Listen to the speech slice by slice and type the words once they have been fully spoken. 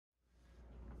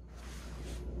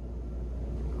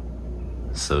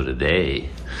So today,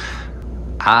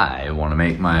 I want to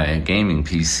make my gaming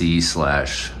PC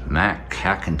slash Mac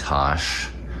Hackintosh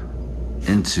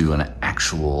into an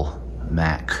actual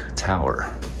Mac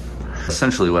tower.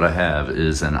 Essentially what I have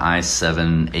is an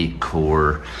i7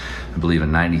 8-core, I believe a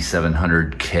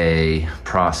 9700K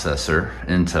processor,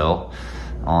 Intel,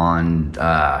 on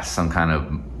some kind of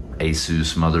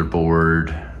Asus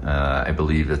motherboard. I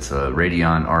believe it's a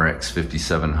Radeon RX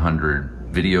 5700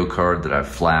 video card that I've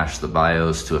flashed the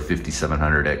BIOS to a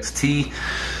 5700 XT.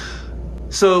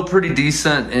 So pretty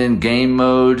decent in game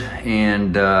mode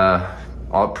and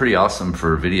pretty awesome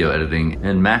for video editing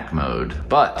in Mac mode.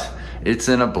 But it's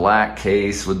in a black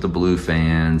case with the blue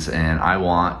fans, and I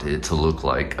want it to look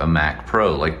like a Mac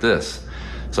Pro, like this.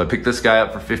 So I picked this guy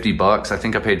up for 50 bucks. I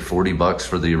think I paid 40 bucks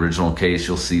for the original case.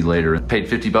 You'll see later. Paid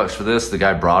 50 bucks for this. The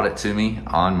guy brought it to me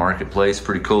on Marketplace.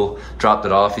 Pretty cool. Dropped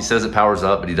it off. He says it powers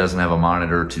up, but he doesn't have a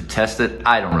monitor to test it.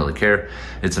 I don't really care.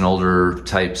 It's an older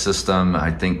type system.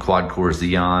 I think quad-core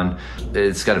Xeon.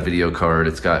 It's got a video card.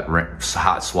 It's got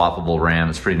hot swappable RAM.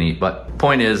 It's pretty neat. But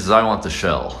point is I want the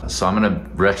shell. So I'm gonna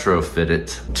retrofit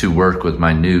it to work with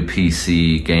my new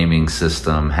PC gaming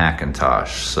system,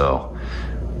 Hackintosh. So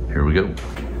here we go.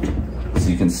 So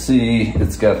you can see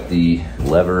it's got the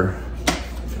lever.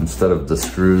 Instead of the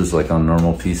screws like on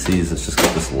normal PCs, it's just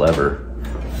got this lever.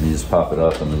 And you just pop it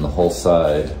up and then the whole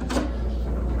side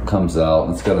comes out.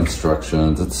 It's got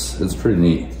instructions. It's pretty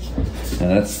neat.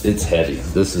 And it's heavy.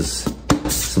 This is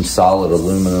some solid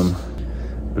aluminum,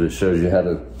 but it shows you how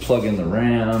to plug in the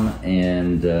RAM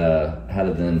and how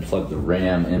to then plug the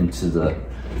RAM into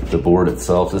the board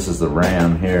itself. This is the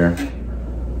RAM here.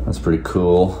 That's pretty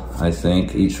cool, I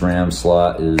think. Each RAM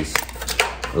slot is,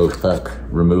 oh heck,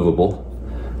 removable.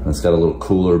 And it's got a little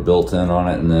cooler built in on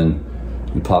it, and then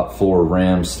you pop 4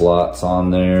 RAM slots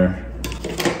on there,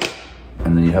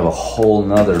 and then you have a whole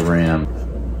nother RAM.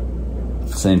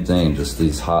 Same thing, just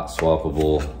these hot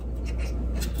swappable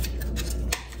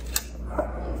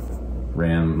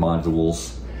RAM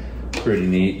modules. Pretty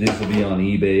neat. These will be on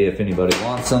eBay if anybody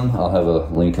wants them. I'll have a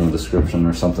link in the description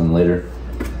or something later.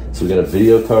 So we got a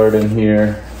video card in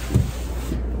here.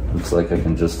 Looks like I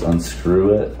can just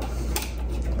unscrew it.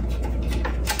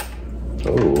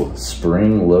 Oh,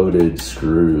 spring-loaded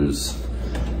screws.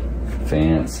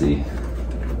 Fancy.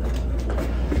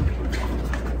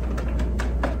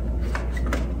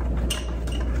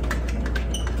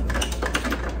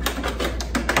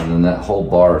 And then that whole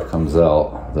bar comes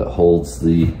out that holds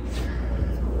the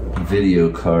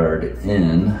video card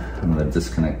in. I'm gonna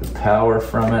disconnect the power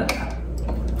from it.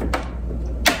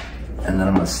 And then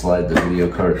I'm gonna slide the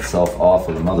video card itself off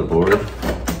of the motherboard.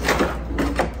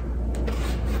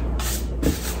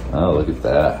 Oh, look at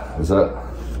that. Is that,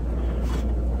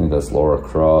 I think that's Laura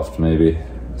Croft, maybe.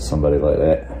 Somebody like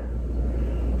that.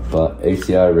 But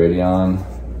ATI Radeon.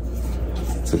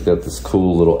 It's got this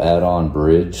cool little add-on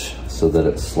bridge so that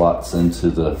it slots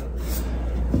into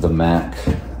the Mac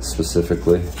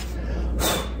specifically.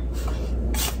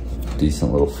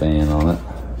 Decent little fan on it.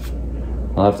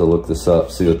 I'll have to look this up,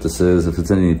 see what this is, if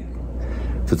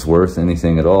it's worth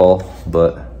anything at all.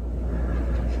 But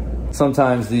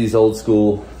sometimes these old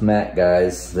school Mac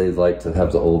guys, they like to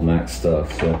have the old Mac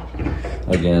stuff. So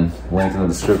again, link in the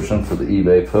description for the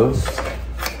eBay post.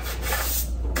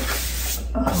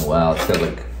 Oh wow, it's got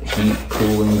like heat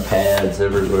cooling pads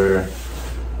everywhere.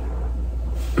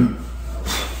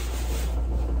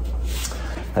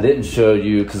 I didn't show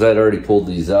you because I'd already pulled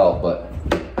these out, but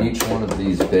each one of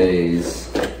these bays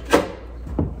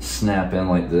snap in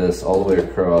like this all the way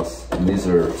across. And these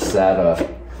are SATA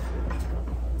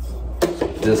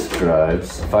disk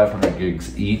drives, 500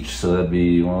 gigs each. So that'd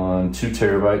be 2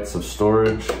 terabytes of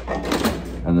storage.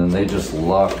 And then they just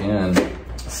lock in.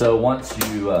 So once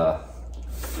you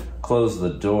close the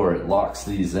door, it locks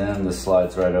these in. This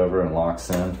slides right over and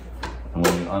locks in. And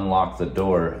when you unlock the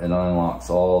door, it unlocks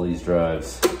all these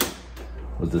drives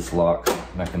with this lock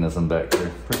mechanism back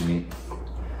here. Pretty neat.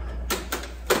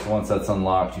 Once that's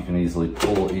unlocked, you can easily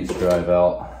pull each drive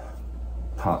out,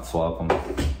 hot swap them.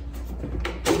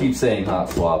 I keep saying hot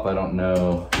swap. I don't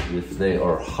know if they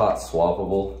are hot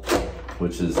swappable,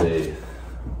 which is a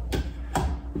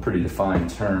pretty defined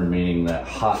term, meaning that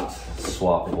hot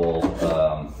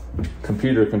swappable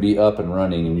computer can be up and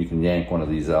running and you can yank one of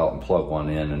these out and plug one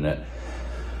in and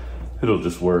it'll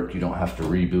just work. You don't have to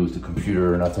reboot the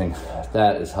computer or nothing.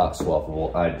 That is hot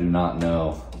swappable. I do not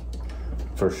know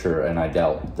for sure, and I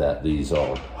doubt that these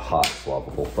are hot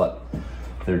swappable, but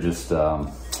they're just, I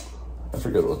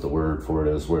forget what the word for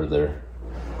it is, where they're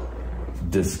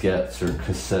diskettes or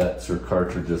cassettes or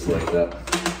cartridges like that.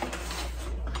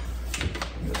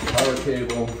 Power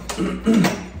cable.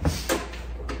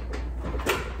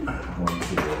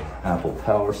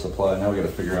 power supply. Now we gotta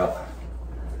figure out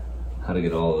how to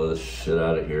get all of this shit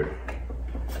out of here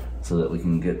so that we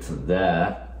can get to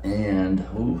that. And,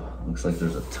 ooh, looks like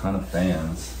there's a ton of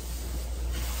fans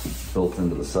built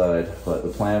into the side. But the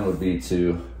plan would be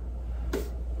to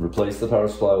replace the power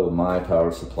supply with my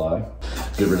power supply,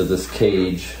 get rid of this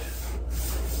cage,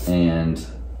 and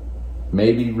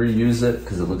maybe reuse it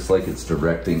because it looks like it's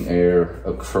directing air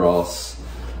across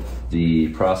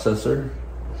the processor.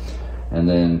 And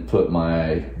then put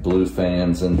my blue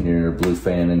fans in here, blue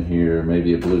fan in here,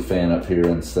 maybe a blue fan up here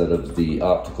instead of the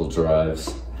optical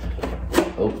drives.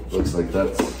 Oh, looks like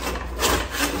that's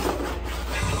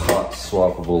hot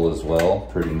swappable as well,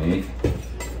 pretty neat.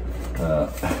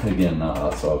 Again, not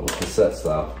hot swappable, cassette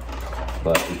style.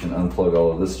 But we can unplug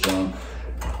all of this junk.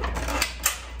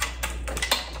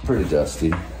 Pretty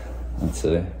dusty, I'd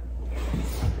say.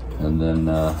 And then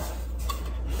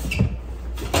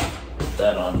put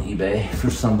that on eBay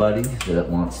for somebody that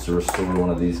wants to restore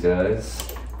one of these guys.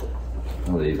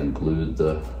 Oh, they even glued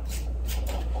the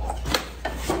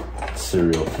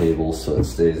serial cable so it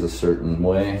stays a certain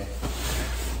way.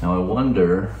 Now I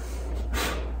wonder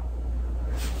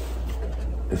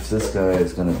if this guy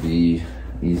is going to be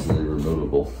easily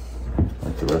removable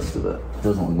like the rest of it.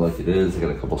 Doesn't look like it is. I got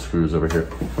a couple screws over here.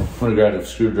 I'm going to grab a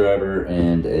screwdriver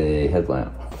and a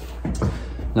headlamp.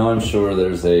 Now I'm sure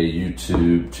there's a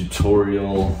YouTube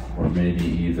tutorial or maybe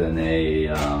even a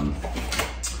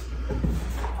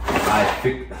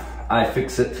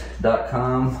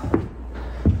iFixit.com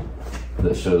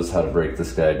that shows how to break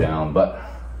this guy down, but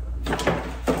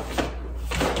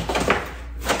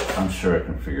I'm sure I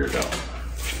can figure it out.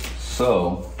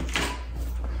 So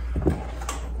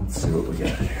let's see what we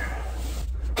got here.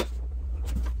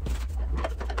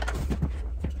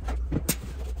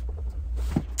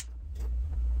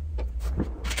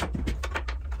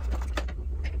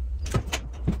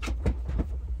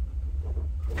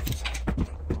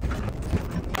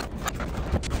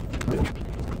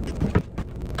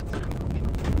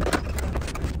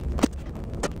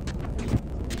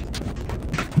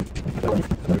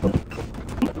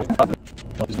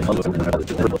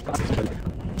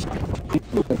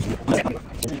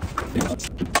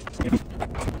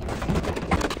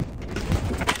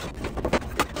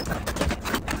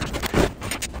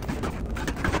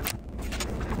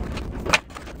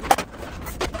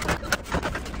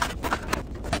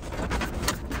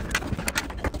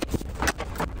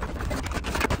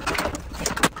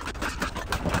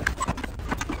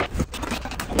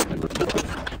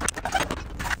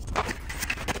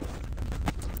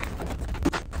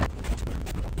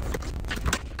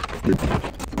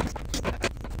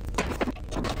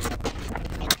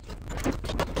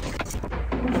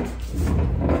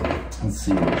 Let's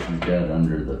see what she's got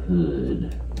under the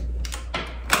hood.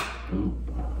 Ooh.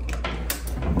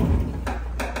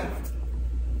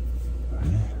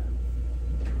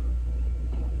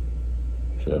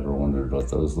 If you ever wondered what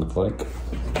those look like.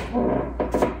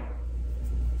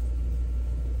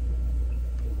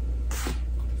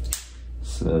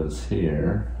 Says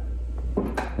here,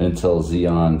 Intel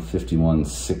Xeon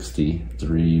 5160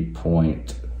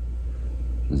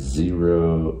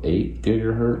 3.08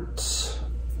 gigahertz.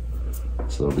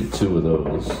 So there'll be 2 of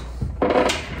those.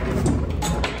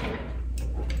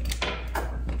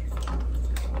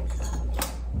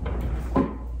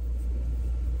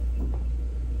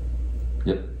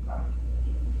 Yep.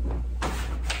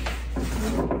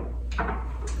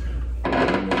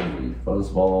 Fuzz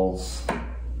balls.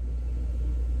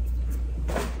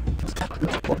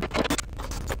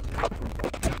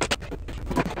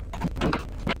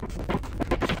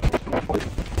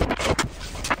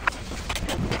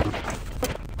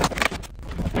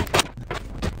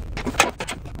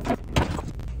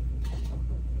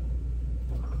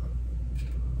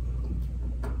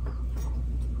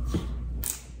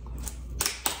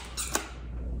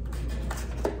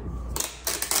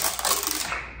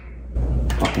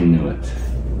 Fucking knew it.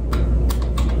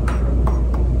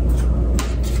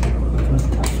 What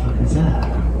the fuck is that?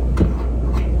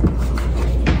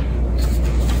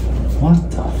 What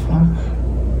the fuck?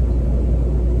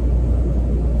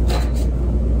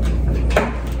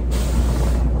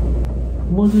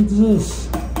 What is this?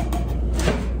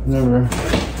 Never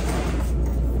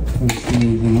seen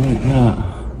anything like that.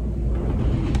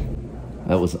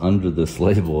 That was under this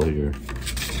label here.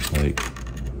 Like,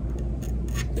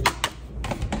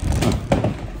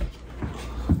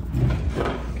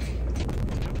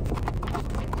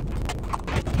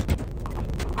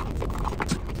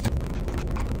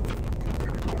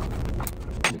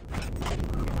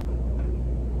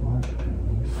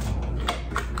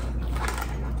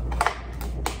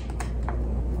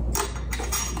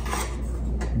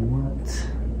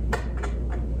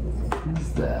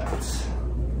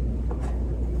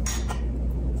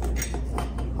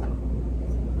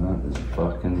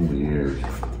 Weird.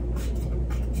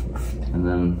 And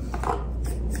then,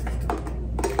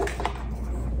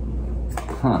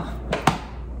 huh?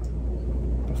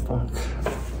 The fuck?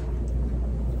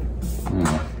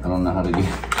 Yeah, I don't know how to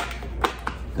get.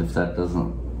 If that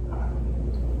doesn't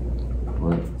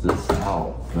let this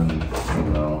out, then you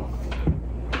know.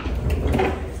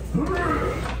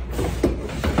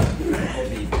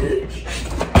 Heavy bitch.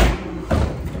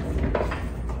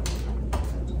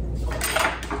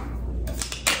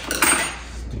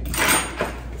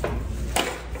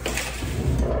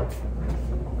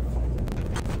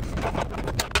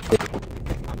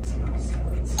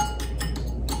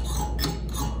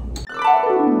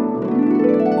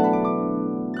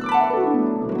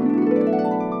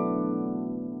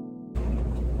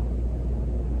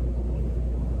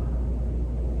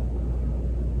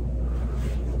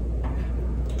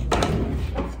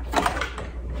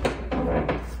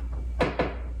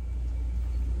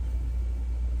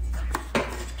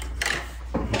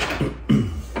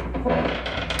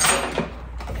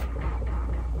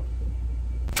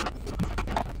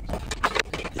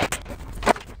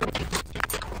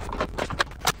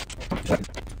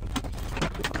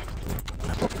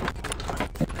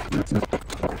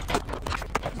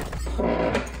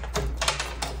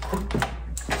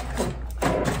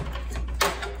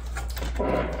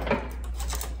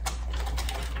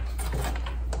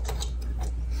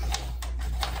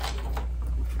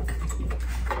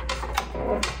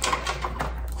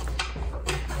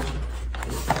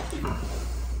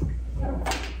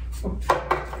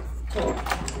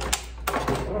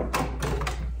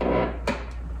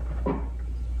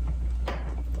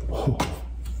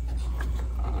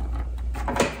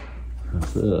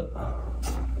 That's it.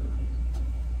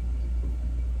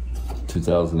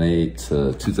 2008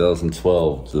 to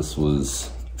 2012, this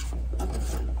was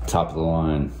top of the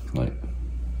line, like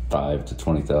 $5,000 to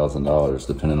 $20,000,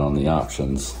 depending on the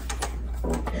options.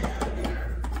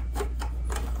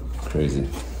 Crazy.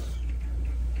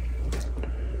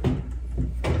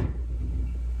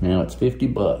 Now it's 50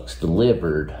 bucks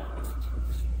delivered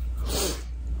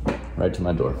right to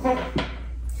my door.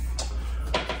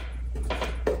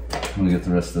 I'm gonna get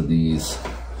the rest of these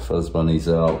fuzz bunnies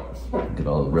out, get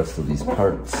all the rest of these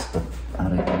parts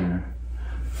out of here.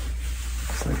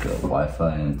 It's like a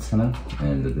Wi-Fi antenna,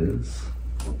 and it is.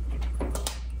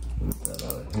 Get that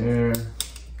out of here.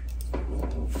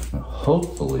 Now,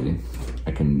 hopefully,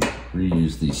 I can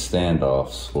reuse these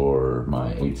standoffs for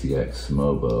my ATX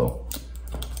Mobo.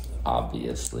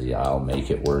 Obviously, I'll make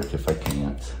it work if I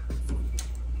can't.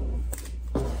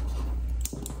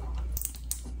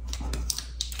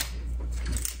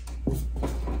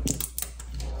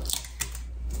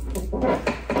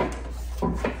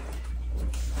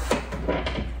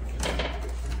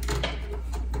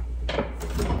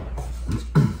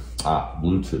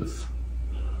 Bluetooth.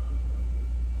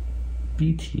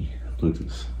 BT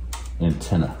Bluetooth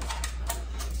antenna.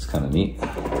 It's kind of neat.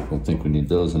 Don't think we need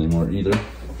those anymore either.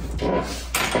 Alright,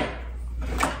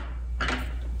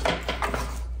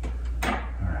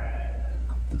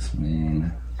 this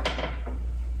main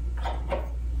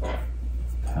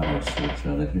power switch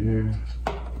out of here.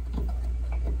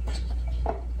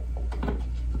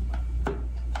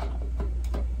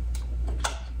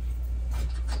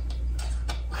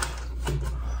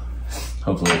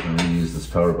 Hopefully I can reuse this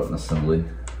power button assembly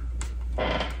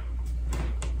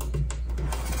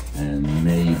and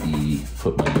maybe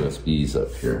put my USBs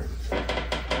up here.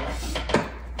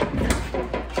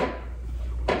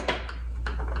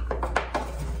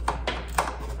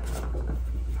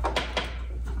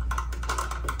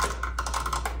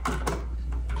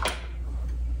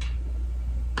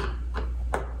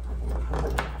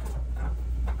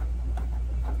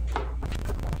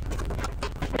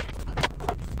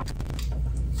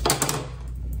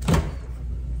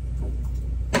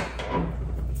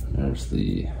 There's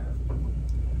the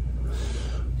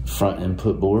front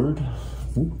input board.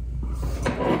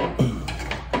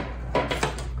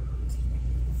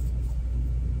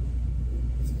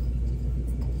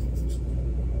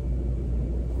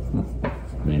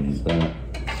 Maybe that.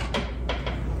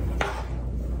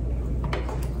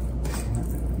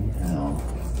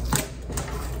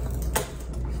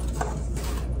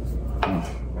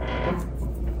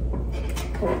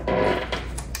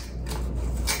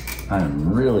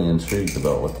 I'm really intrigued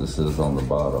about what this is on the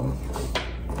bottom.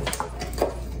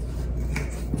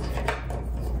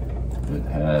 It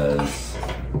has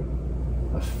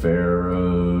a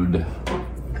ferroed,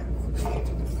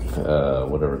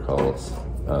 whatever it calls,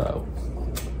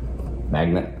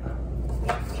 magnet,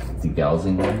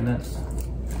 degaussing magnet.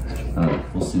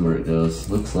 We'll see where it goes.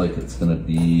 Looks like it's gonna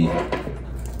be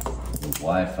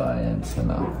Wi-Fi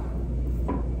antenna.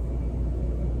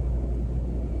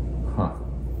 Huh.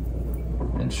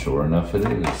 And sure enough it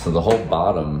is. So the whole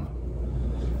bottom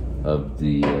of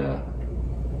the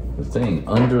thing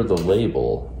under the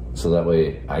label, so that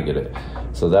way I get it.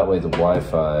 So that way the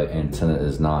Wi-Fi antenna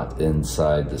is not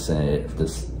inside this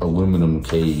aluminum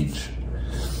cage,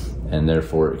 and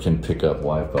therefore it can pick up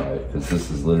Wi-Fi, because this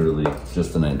is literally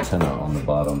just an antenna on the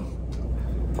bottom.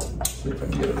 Let's see if I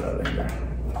can get it out of here.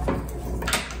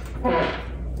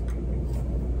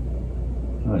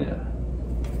 Oh yeah.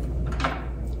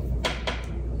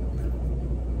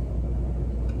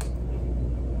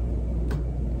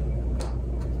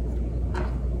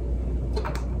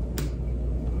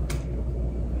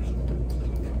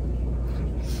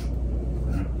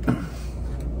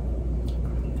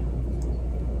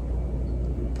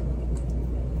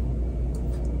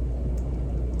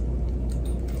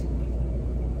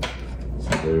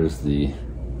 There's the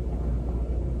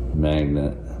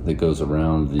magnet that goes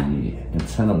around the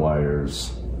antenna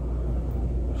wires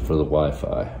for the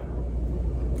Wi-Fi.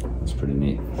 It's pretty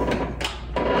neat. So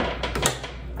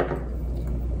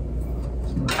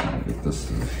I'm gonna get this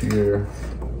through here.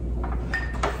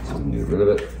 So we can get rid of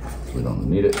it. We don't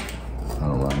need it. I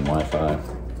don't run Wi-Fi.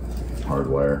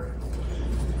 Hardwire.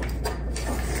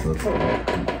 So let's get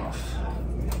it off.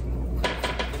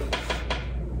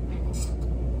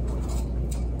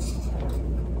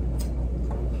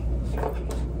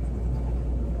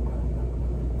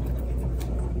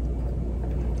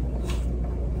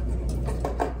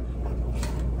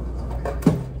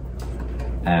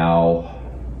 Ow.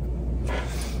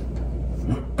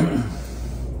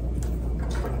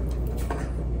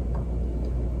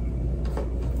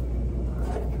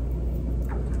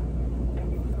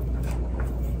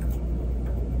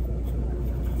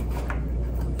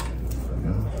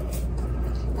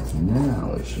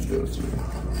 Now it should go through.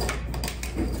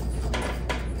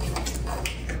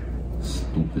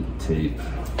 Stupid tape.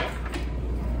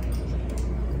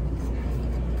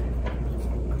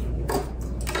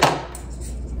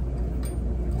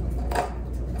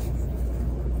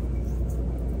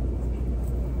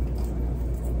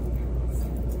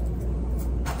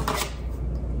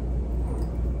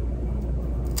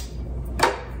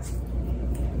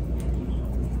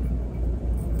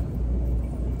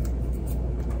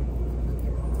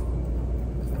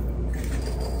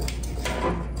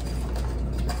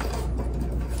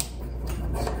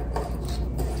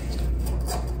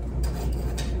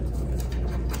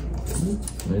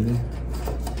 Maybe.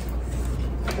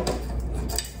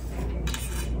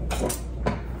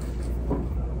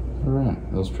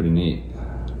 Alright, that was pretty neat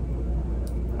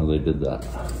how they did that.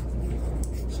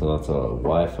 So that's a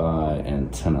Wi-Fi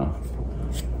antenna,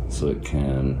 so it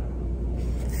can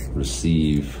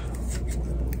receive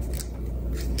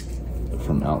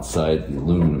from outside the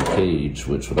aluminum cage,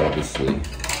 which would obviously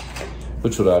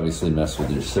mess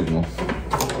with your signal.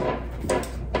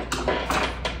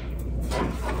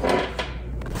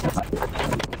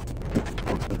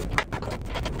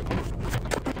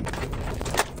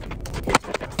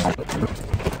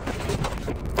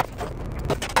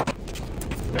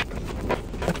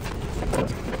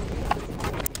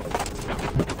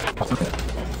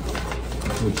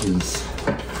 Which is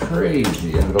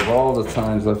crazy. And of all the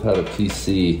times I've had a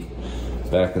PC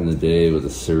back in the day with a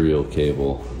serial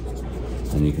cable,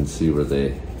 and you can see where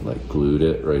they like glued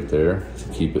it right there to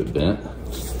keep it bent.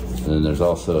 And then there's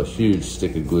also a huge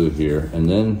stick of glue here, and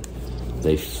then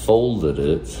they folded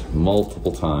it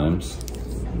multiple times,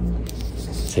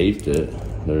 taped it.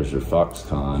 There's your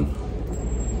Foxconn,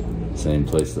 same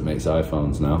place that makes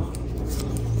iPhones now.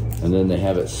 And then they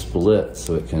have it split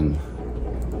so it can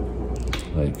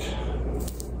like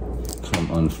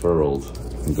come unfurled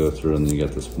and go through, and then you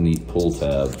got this neat pull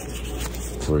tab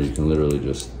where you can literally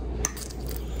just,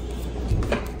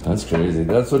 that's crazy.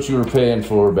 That's what you were paying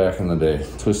for back in the day.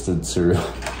 Twisted serial.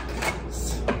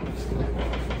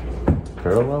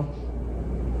 Parallel?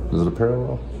 Is it a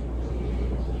parallel?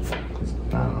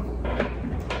 I don't know.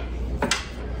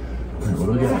 All right, what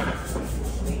do we got?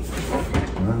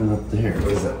 Running up there.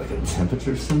 What is that, like a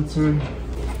temperature sensor?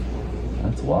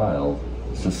 That's wild.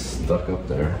 It's just stuck up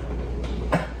there.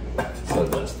 So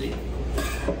dusty.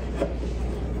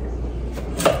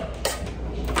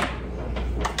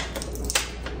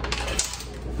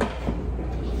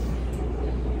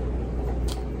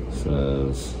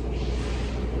 Says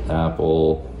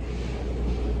Apple.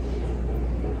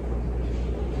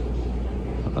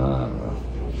 I don't know.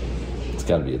 It's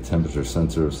got to be a temperature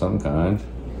sensor of some kind,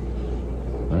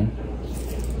 right?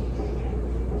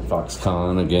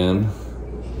 Foxconn again.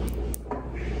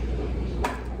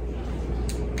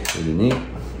 Pretty neat.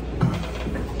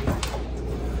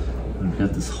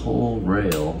 got this whole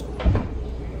rail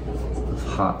of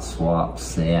hot swap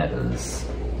SATAs.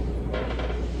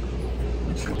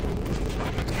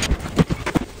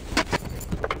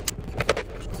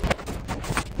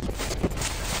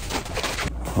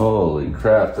 Holy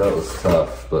crap, that was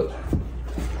tough, but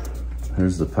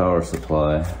here's the power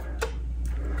supply.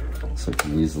 So it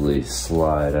can easily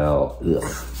slide out.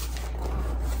 Ugh.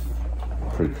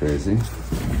 Pretty crazy.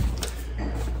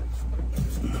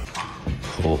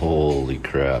 Holy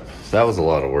crap. That was a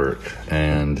lot of work,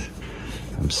 and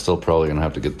I'm still probably gonna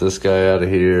have to get this guy out of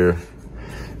here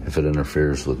if it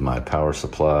interferes with my power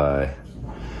supply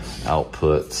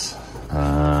outputs.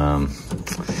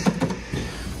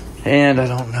 And I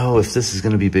don't know if this is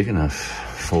gonna be big enough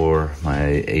for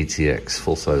my ATX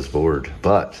full-size board,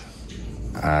 but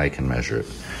I can measure it.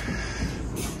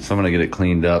 So I'm gonna get it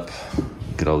cleaned up,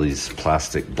 get all these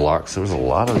plastic blocks. There was a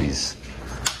lot of these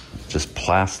just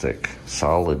plastic,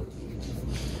 solid,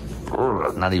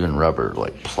 not even rubber,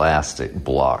 like plastic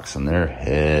blocks, and they're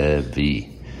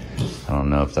heavy. I don't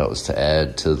know if that was to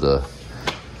add to the,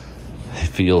 it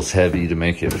feels heavy to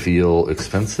make it feel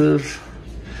expensive,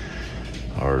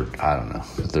 or I don't know.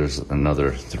 But there's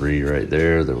another 3 right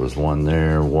there. There was one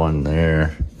there, one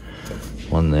there,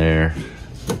 one there.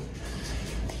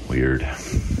 Weird.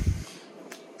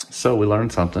 So we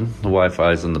learned something. The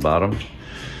Wi-Fi is in the bottom.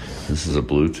 This is a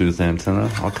Bluetooth antenna.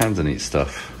 All kinds of neat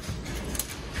stuff.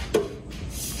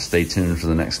 Stay tuned for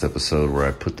the next episode where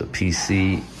I put the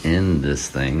PC in this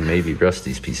thing. Maybe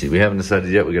Rusty's PC. We haven't decided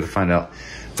yet. We got to find out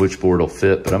which board will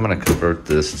fit. But I'm going to convert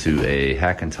this to a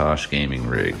Hackintosh gaming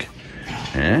rig.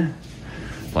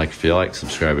 Like if you like,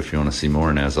 subscribe if you want to see more.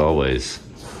 And as always,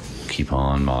 keep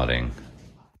on modding.